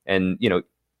states and,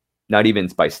 not even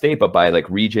by state, but by like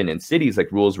region and cities,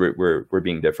 like rules were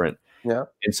being different. Yeah.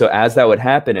 And so as that would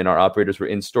happen and our operators were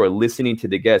in store, listening to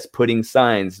the guests, putting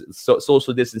signs,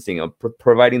 social distancing,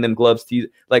 providing them gloves to use,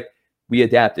 like we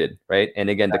adapted, right? And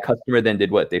again, the customer then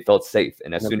did what? They felt safe.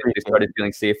 And as soon as they started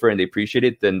feeling safer and they appreciate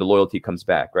it, then the loyalty comes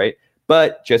back, right?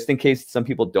 But just in case some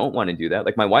people don't want to do that,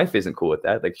 like my wife isn't cool with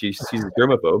that. Like she's a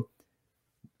germaphobe.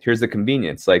 Here's the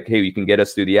convenience. Like, hey, you can get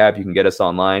us through the app. You can get us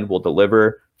online. We'll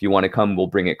deliver. If you want to come, we'll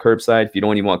bring it curbside. If you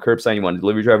don't even want curbside, you want a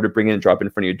delivery driver to bring it and drop it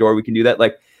in front of your door, we can do that.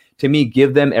 Like, to me,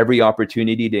 give them every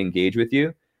opportunity to engage with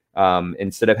you,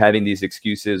 instead of having these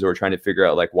excuses or trying to figure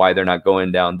out like why they're not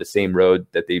going down the same road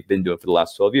that they've been doing for the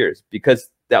last 12 years.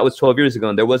 Because that was 12 years ago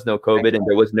and there was no COVID and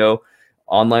there was no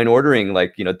online ordering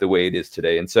like, the way it is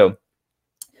today. And so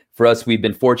for us, we've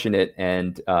been fortunate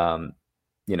and,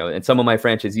 and some of my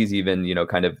franchisees even,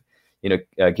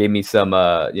 gave me some,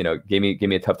 gave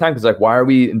me a tough time because like, why are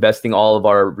we investing all of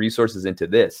our resources into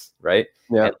this, right?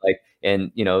 Yeah.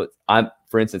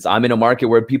 For instance, I'm in a market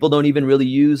where people don't even really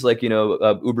use like,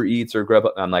 Uber Eats or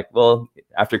Grubhub. I'm like, well,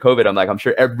 after COVID, I'm like, I'm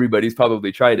sure everybody's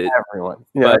probably tried it. Everyone.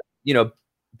 Yeah. But,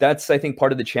 that's, I think,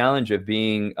 part of the challenge of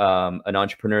being an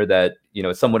entrepreneur that,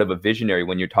 is somewhat of a visionary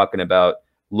when you're talking about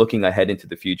looking ahead into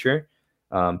the future.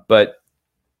 But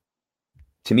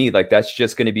to me, like that's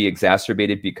just going to be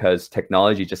exacerbated because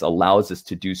technology just allows us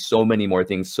to do so many more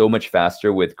things so much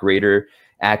faster with greater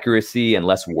accuracy and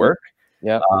less work.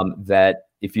 Yeah. That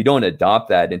if you don't adopt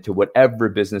that into whatever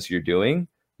business you're doing,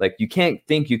 like you can't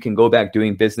think you can go back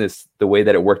doing business the way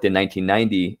that it worked in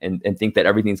 1990 and think that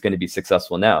everything's going to be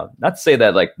successful now. Not to say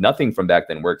that like nothing from back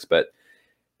then works, but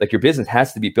like your business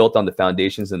has to be built on the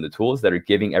foundations and the tools that are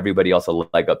giving everybody else a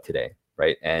leg up today,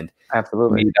 right? And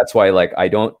absolutely, that's why like I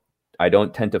don't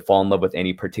tend to fall in love with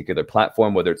any particular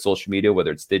platform, whether it's social media,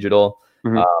 whether it's digital.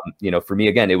 For me,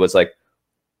 again, it was like,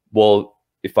 well,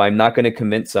 if I'm not going to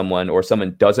convince someone or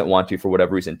someone doesn't want to, for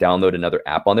whatever reason, download another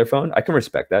app on their phone, I can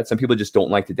respect that. Some people just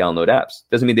don't like to download apps.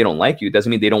 Doesn't mean they don't like you.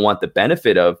 Doesn't mean they don't want the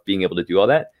benefit of being able to do all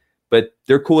that, but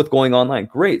they're cool with going online.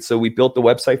 Great. So we built the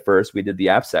website first. We did the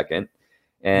app second.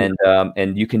 And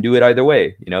you can do it either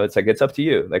way. It's like, it's up to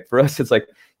you. Like for us, it's like,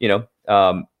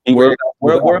 we're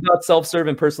about self-serve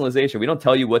and personalization. We don't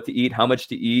tell you what to eat, how much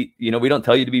to eat. We don't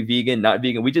tell you to be vegan, not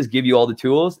vegan. We just give you all the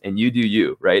tools and you do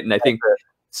you, right? And I think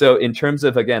so in terms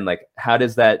of, again, like how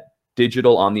does that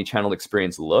digital omni-channel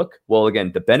experience look? Well,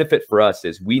 again, the benefit for us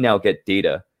is we now get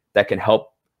data that can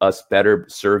help us better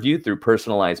serve you through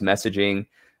personalized messaging,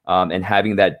 and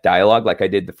having that dialogue like I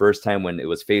did the first time when it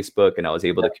was Facebook and I was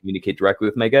able to communicate directly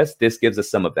with my guests. This gives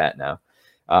us some of that now.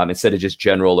 Instead of just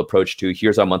general approach to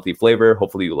here's our monthly flavor.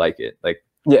 Hopefully you like it. Like,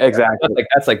 yeah, exactly.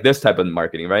 That's like this type of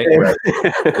marketing, right?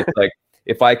 It's like,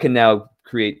 if I can now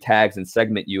create tags and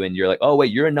segment you and you're like, oh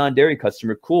wait, you're a non-dairy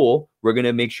customer. Cool. We're going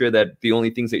to make sure that the only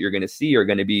things that you're going to see are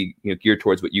going to be geared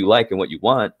towards what you like and what you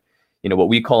want. What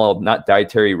we call not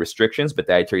dietary restrictions, but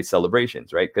dietary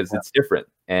celebrations, right? Because it's different.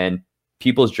 And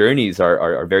people's journeys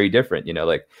are very different.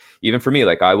 Like even for me,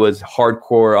 like I was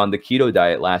hardcore on the keto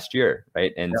diet last year,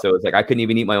 right? And so it's like I couldn't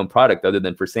even eat my own product other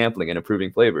than for sampling and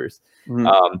improving flavors.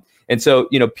 And so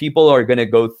people are going to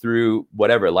go through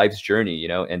whatever life's journey,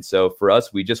 and so for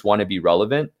us, we just want to be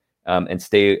relevant and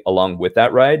stay along with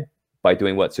that ride by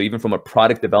doing what? So even from a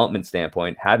product development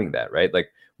standpoint, having that, right? Like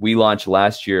we launched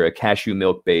last year a cashew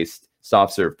milk based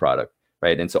soft serve product,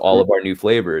 right? And so all of our new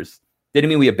flavors didn't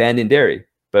mean we abandoned dairy,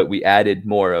 but we added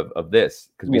more of this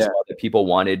because we saw that people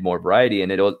wanted more variety,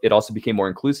 and it also became more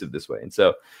inclusive this way. And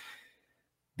so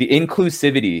the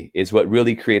inclusivity is what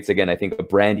really creates, again, I think, a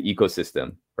brand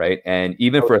ecosystem, right? And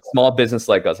even for a small business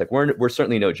like us, like we're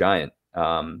certainly no giant.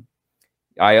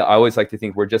 I always like to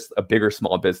think we're just a bigger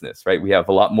small business, right? We have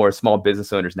a lot more small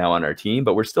business owners now on our team,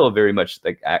 but we're still very much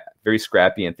like very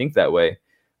scrappy and think that way.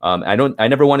 I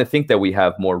never want to think that we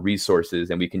have more resources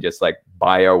and we can just like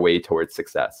buy our way towards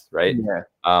success, right?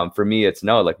 For me, it's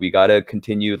no, like we got to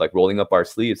continue like rolling up our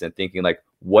sleeves and thinking like,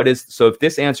 so if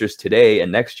this answers today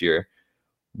and next year,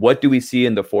 what do we see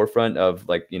in the forefront of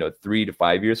like, 3 to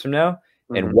 5 years from now?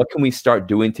 And what can we start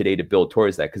doing today to build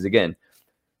towards that? Because again,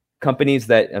 companies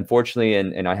that unfortunately,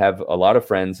 and I have a lot of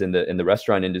friends in the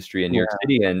restaurant industry in New York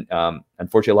City, and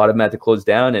unfortunately, a lot of them had to close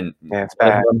down. And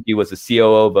he was the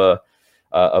COO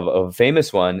of a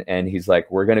famous one, and he's like,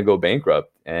 we're gonna go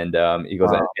bankrupt. And he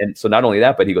goes, and so not only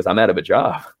that, but he goes, I'm out of a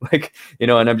job. Like,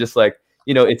 and I'm just like,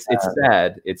 it's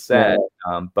sad.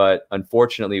 But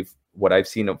unfortunately, what I've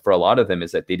seen for a lot of them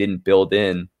is that they didn't build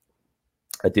in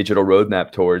a digital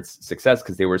roadmap towards success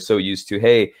because they were so used to,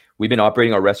 hey, we've been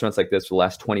operating our restaurants like this for the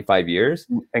last 25 years.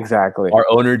 Exactly. Our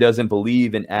owner doesn't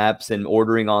believe in apps and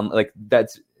ordering on like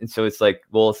that's. And so it's like,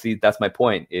 well, see, that's my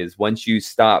point is once you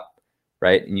stop,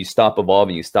 right, and you stop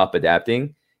evolving, you stop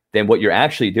adapting, then what you're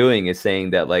actually doing is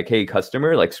saying that like, hey,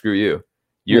 customer, like, screw you.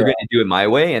 You're going to do it my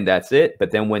way and that's it.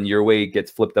 But then when your way gets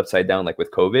flipped upside down, like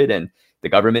with COVID and the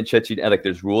government shuts you down, like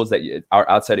there's rules that are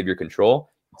outside of your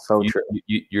control. So true.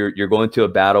 You're going to a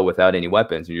battle without any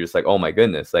weapons. And you're just like, oh my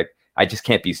goodness, like I just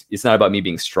can't be. It's not about me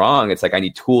being strong. It's like I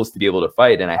need tools to be able to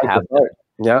fight, and I have them.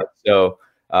 Yeah. So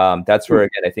that's where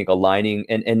again I think aligning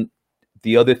and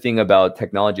the other thing about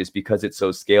technology is because it's so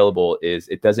scalable is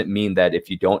it doesn't mean that if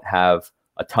you don't have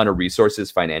a ton of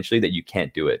resources financially that you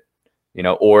can't do it.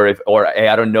 Or hey,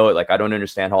 I don't know it. Like I don't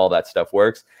understand how all that stuff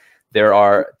works. There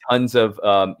are tons of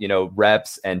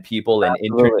reps and people and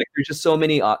interns. Like, there's just so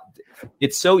many.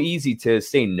 It's so easy to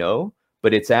say no,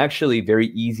 but it's actually very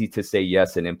easy to say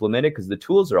yes and implement it because the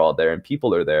tools are all there and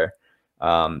people are there.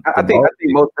 I think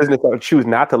most business owners choose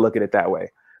not to look at it that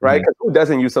way, right? Because who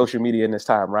doesn't use social media in this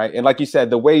time, right? And like you said,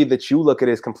 the way that you look at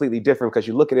it is completely different because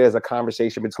you look at it as a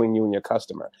conversation between you and your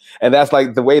customer, and that's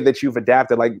like the way that you've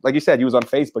adapted. Like you said, you was on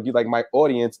Facebook. You like my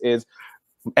audience is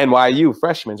NYU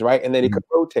freshmen, right? And then it could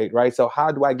rotate, right? So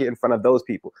how do I get in front of those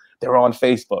people? They're on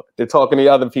Facebook. They're talking to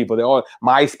other people. They're on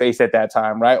MySpace at that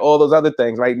time, right? All those other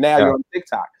things. Right now you're on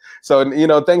TikTok. So,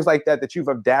 things like that you've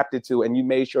adapted to and you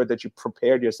made sure that you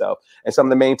prepared yourself. And some of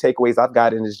the main takeaways I've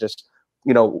gotten is just,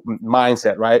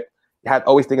 mindset, right?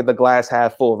 always think of the glass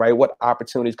half full, right? What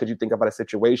opportunities could you think about a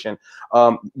situation?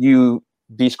 You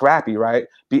be scrappy, right?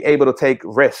 Be able to take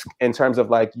risk in terms of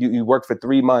like you work for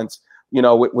 3 months,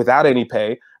 without any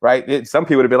pay, right? Some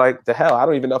people would be like, the hell, I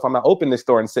don't even know if I'm not open this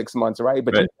store in 6 months, right?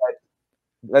 But Right. you said,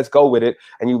 let's go with it.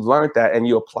 And you learned that and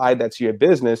you applied that to your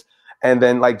business. And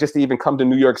then like just to even come to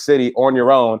New York City on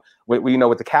your own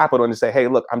with the capital and to say, hey,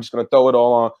 look, I'm just going to throw it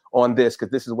all on this because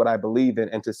this is what I believe in,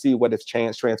 and to see what it's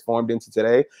transformed into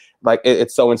today, like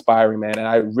it's so inspiring, man. And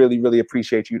I really, really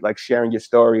appreciate you like sharing your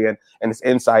story and its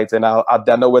insights. And I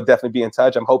know we'll definitely be in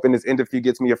touch. I'm hoping this interview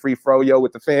gets me a free froyo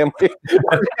with the family.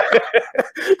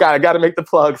 Got to make the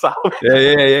plug, Solomon.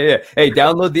 Yeah. Hey,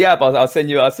 download the app. I'll send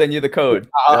you the code.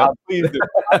 I'll please do.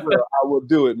 I will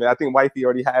do it, man. I think wifey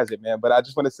already has it, man. But I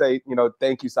just want to say,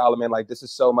 thank you, Solomon. Like, this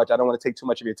is so much. I don't want to take too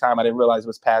much of your time. I didn't realize it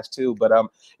was past 2, but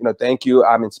thank you.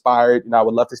 I'm inspired. I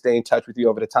would love to stay in touch with you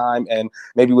over the time, and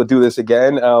maybe we'll do this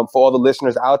again. For all the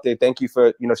listeners out there, thank you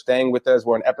for staying with us.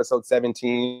 We're on episode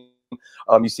 17.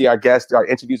 You see our guests, our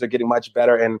interviews are getting much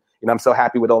better, and I'm so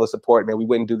happy with all the support, man. We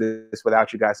wouldn't do this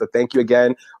without you guys. So thank you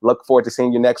again. Look forward to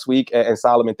seeing you next week. And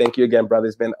Solomon, thank you again, brother.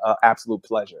 It's been an absolute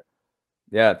pleasure.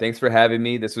 Yeah, thanks for having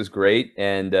me. This was great.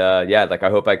 And I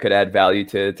hope I could add value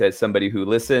to somebody who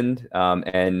listened.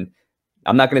 And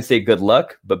I'm not going to say good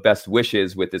luck, but best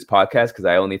wishes with this podcast, because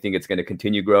I only think it's going to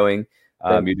continue growing.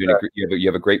 You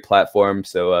have a great platform,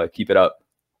 so keep it up.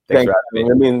 Thanks for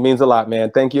having me. It means a lot, man.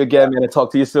 Thank you again, man, and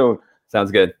talk to you soon. Sounds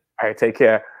good. All right, take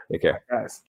care. Take care. Guys.